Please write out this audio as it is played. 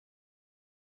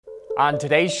On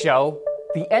today's show,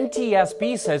 the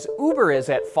NTSB says Uber is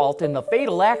at fault in the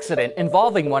fatal accident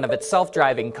involving one of its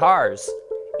self-driving cars.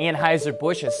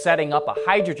 Anheuser-Busch is setting up a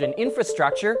hydrogen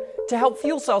infrastructure to help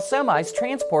fuel cell semis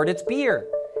transport its beer.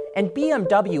 And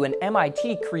BMW and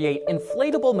MIT create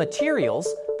inflatable materials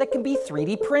that can be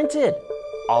 3D printed.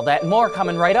 All that and more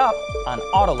coming right up on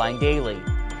Autoline Daily.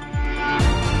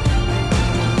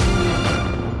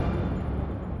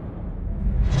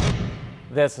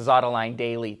 This is Autoline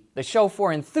Daily, the show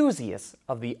for enthusiasts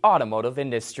of the automotive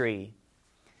industry.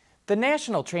 The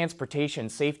National Transportation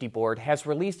Safety Board has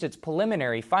released its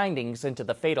preliminary findings into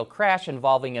the fatal crash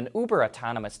involving an Uber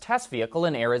autonomous test vehicle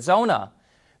in Arizona.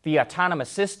 The autonomous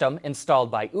system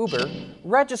installed by Uber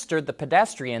registered the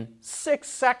pedestrian 6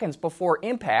 seconds before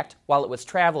impact while it was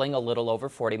traveling a little over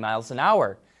 40 miles an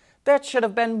hour. That should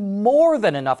have been more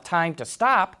than enough time to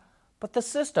stop, but the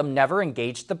system never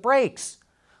engaged the brakes.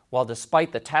 While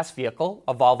despite the test vehicle,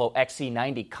 a Volvo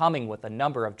XC90 coming with a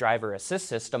number of driver assist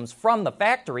systems from the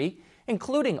factory,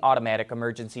 including automatic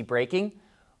emergency braking,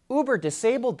 Uber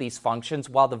disabled these functions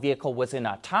while the vehicle was in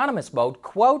autonomous mode,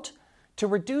 quote, to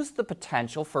reduce the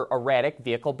potential for erratic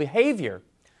vehicle behavior.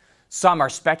 Some are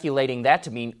speculating that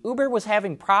to mean Uber was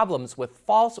having problems with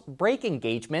false brake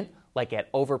engagement, like at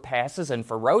overpasses and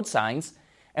for road signs,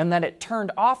 and that it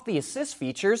turned off the assist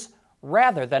features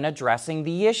rather than addressing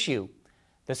the issue.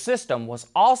 The system was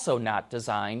also not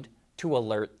designed to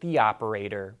alert the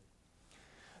operator.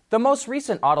 The most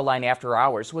recent Autoline After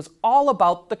Hours was all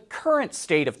about the current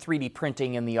state of 3D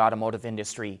printing in the automotive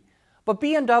industry. But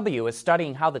BMW is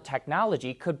studying how the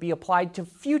technology could be applied to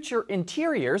future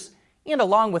interiors, and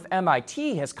along with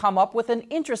MIT has come up with an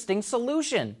interesting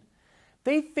solution.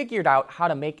 They figured out how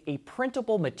to make a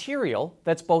printable material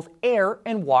that's both air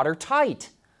and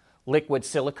watertight. Liquid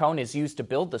silicone is used to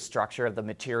build the structure of the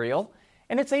material,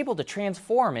 and it's able to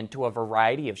transform into a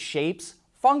variety of shapes,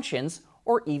 functions,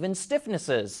 or even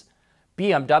stiffnesses.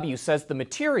 BMW says the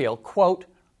material, quote,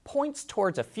 points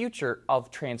towards a future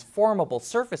of transformable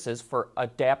surfaces for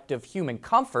adaptive human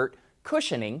comfort,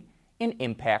 cushioning, and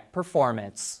impact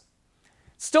performance.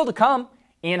 Still to come,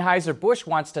 Anheuser-Busch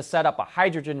wants to set up a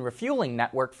hydrogen refueling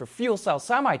network for fuel cell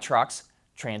semi-trucks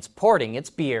transporting its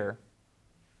beer.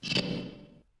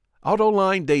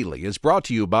 Autoline Daily is brought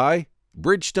to you by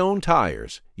Bridgestone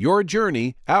Tires, your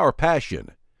journey, our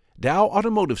passion. Dow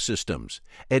Automotive Systems,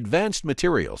 advanced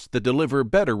materials that deliver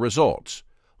better results.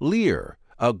 Lear,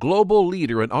 a global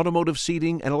leader in automotive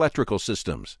seating and electrical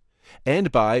systems.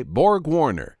 And by Borg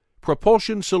Warner,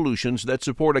 propulsion solutions that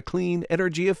support a clean,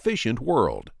 energy-efficient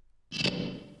world.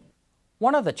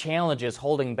 One of the challenges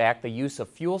holding back the use of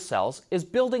fuel cells is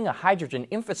building a hydrogen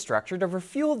infrastructure to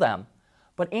refuel them.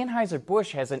 But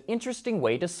Anheuser-Busch has an interesting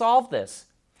way to solve this.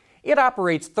 It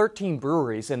operates 13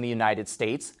 breweries in the United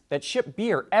States that ship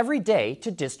beer every day to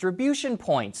distribution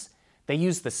points. They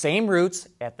use the same routes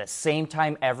at the same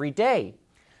time every day.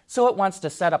 So it wants to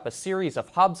set up a series of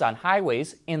hubs on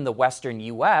highways in the western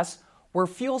U.S. where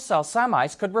fuel cell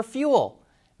semis could refuel.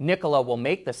 Nikola will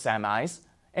make the semis,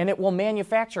 and it will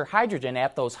manufacture hydrogen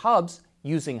at those hubs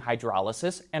using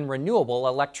hydrolysis and renewable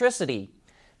electricity.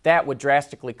 That would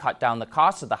drastically cut down the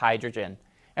cost of the hydrogen.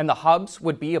 And the hubs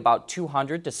would be about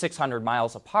 200 to 600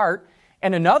 miles apart.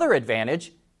 And another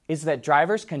advantage is that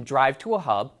drivers can drive to a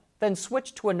hub, then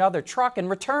switch to another truck and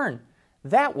return.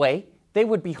 That way, they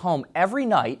would be home every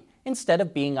night instead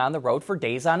of being on the road for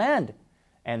days on end.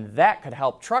 And that could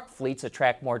help truck fleets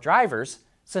attract more drivers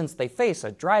since they face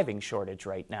a driving shortage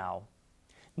right now.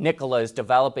 Nikola is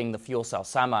developing the fuel cell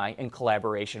semi in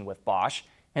collaboration with Bosch,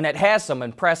 and it has some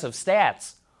impressive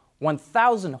stats.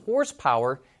 1,000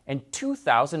 horsepower and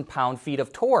 2,000 pound-feet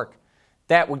of torque.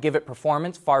 That would give it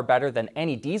performance far better than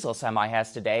any diesel semi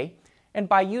has today. And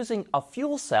by using a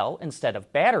fuel cell instead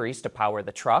of batteries to power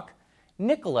the truck,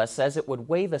 Nikola says it would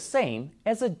weigh the same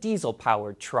as a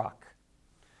diesel-powered truck.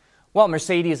 While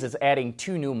Mercedes is adding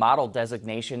 2 new model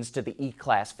designations to the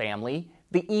E-Class family,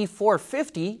 the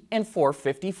E450 and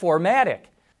 450 4MATIC.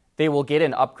 They will get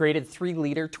an upgraded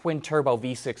 3-liter twin-turbo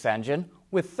V6 engine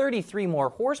with 33 more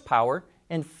horsepower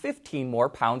and 15 more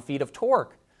pound-feet of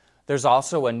torque. There's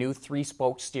also a new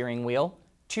 3-spoke steering wheel,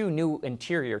 2 new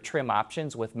interior trim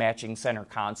options with matching center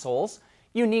consoles,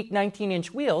 unique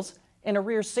 19-inch wheels, and a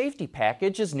rear safety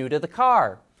package is new to the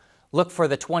car. Look for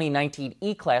the 2019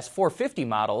 E-Class 450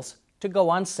 models to go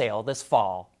on sale this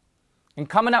fall. And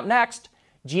coming up next,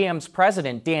 GM's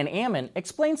president Dan Ammann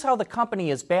explains how the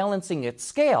company is balancing its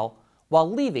scale while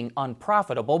leaving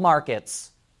unprofitable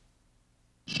markets.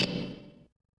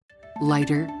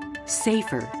 Lighter,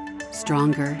 safer,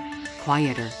 stronger,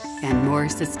 quieter, and more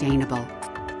sustainable.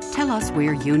 Tell us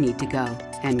where you need to go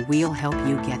and we'll help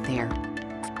you get there.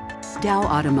 Dow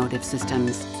Automotive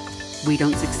Systems. We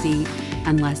don't succeed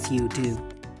unless you do.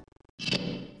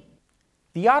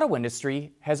 The auto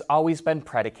industry has always been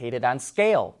predicated on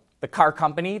scale. The car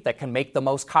company that can make the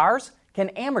most cars can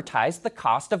amortize the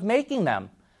cost of making them.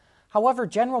 However,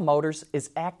 General Motors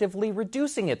is actively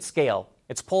reducing its scale.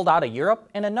 It's pulled out of Europe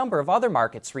and a number of other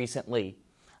markets recently.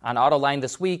 On Autoline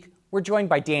this week, we're joined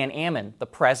by Dan Ammann, the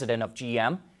president of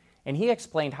GM, and he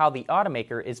explained how the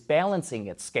automaker is balancing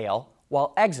its scale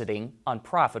while exiting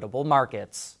unprofitable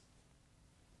markets.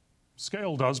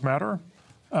 Scale does matter,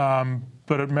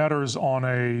 but it matters on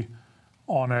a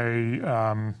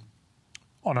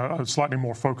slightly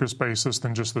more focused basis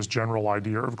than just this general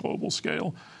idea of global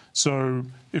scale. So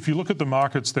if you look at the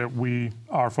markets that we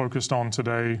are focused on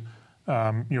today,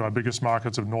 our biggest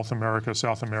markets of North America,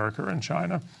 South America, and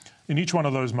China. In each one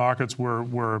of those markets,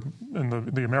 we're in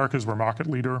the Americas, we're market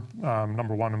leader,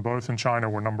 number one in both. In China,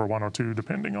 we're number one or two,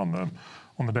 depending on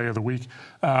the day of the week.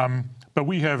 But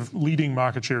we have leading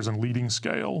market shares and leading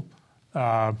scale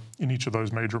in each of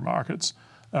those major markets.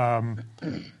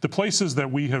 The places that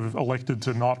we have elected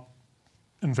to not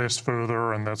invest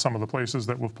further, and that some of the places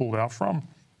that we've pulled out from,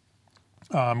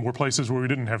 were places where we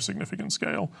didn't have significant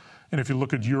scale. And if you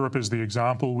look at Europe as the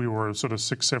example, we were sort of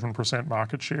 6-7%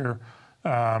 market share.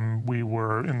 We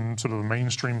were in sort of the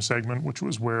mainstream segment, which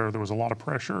was where there was a lot of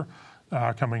pressure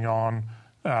coming on.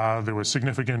 There was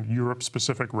significant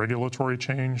Europe-specific regulatory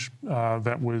change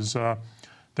that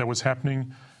was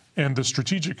happening. And the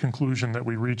strategic conclusion that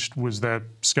we reached was that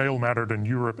scale mattered in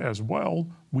Europe as well.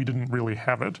 We didn't really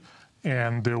have it.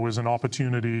 And there was an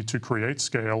opportunity to create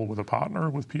scale with a partner,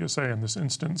 with PSA in this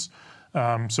instance,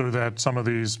 so that some of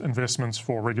these investments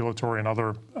for regulatory and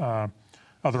other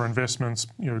investments,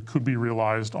 could be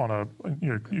realized on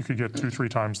you could get 2-3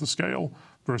 times the scale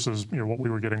versus what we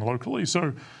were getting locally.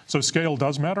 So scale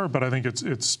does matter, but I think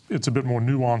it's a bit more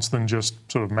nuanced than just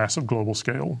sort of massive global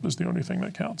scale is the only thing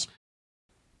that counts.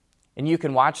 And you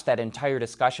can watch that entire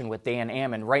discussion with Dan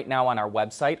Ammann right now on our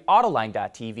website,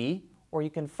 Autoline.tv, or you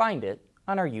can find it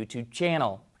on our YouTube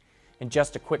channel. And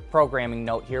just a quick programming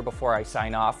note here before I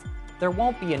sign off, there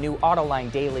won't be a new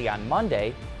Autoline Daily on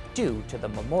Monday due to the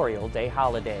Memorial Day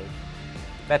holiday.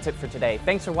 That's it for today.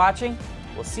 Thanks for watching.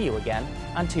 We'll see you again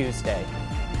on Tuesday.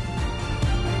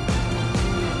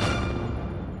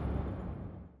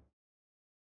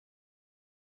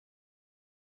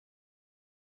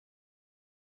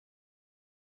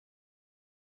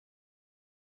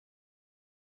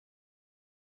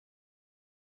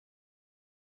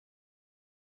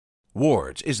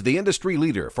 Wards is the industry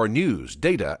leader for news,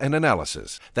 data, and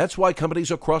analysis. That's why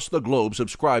companies across the globe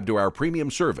subscribe to our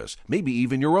premium service, maybe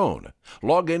even your own.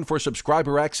 Log in for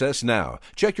subscriber access now.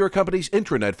 Check your company's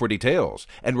intranet for details,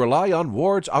 and rely on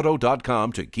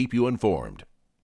wardsauto.com to keep you informed.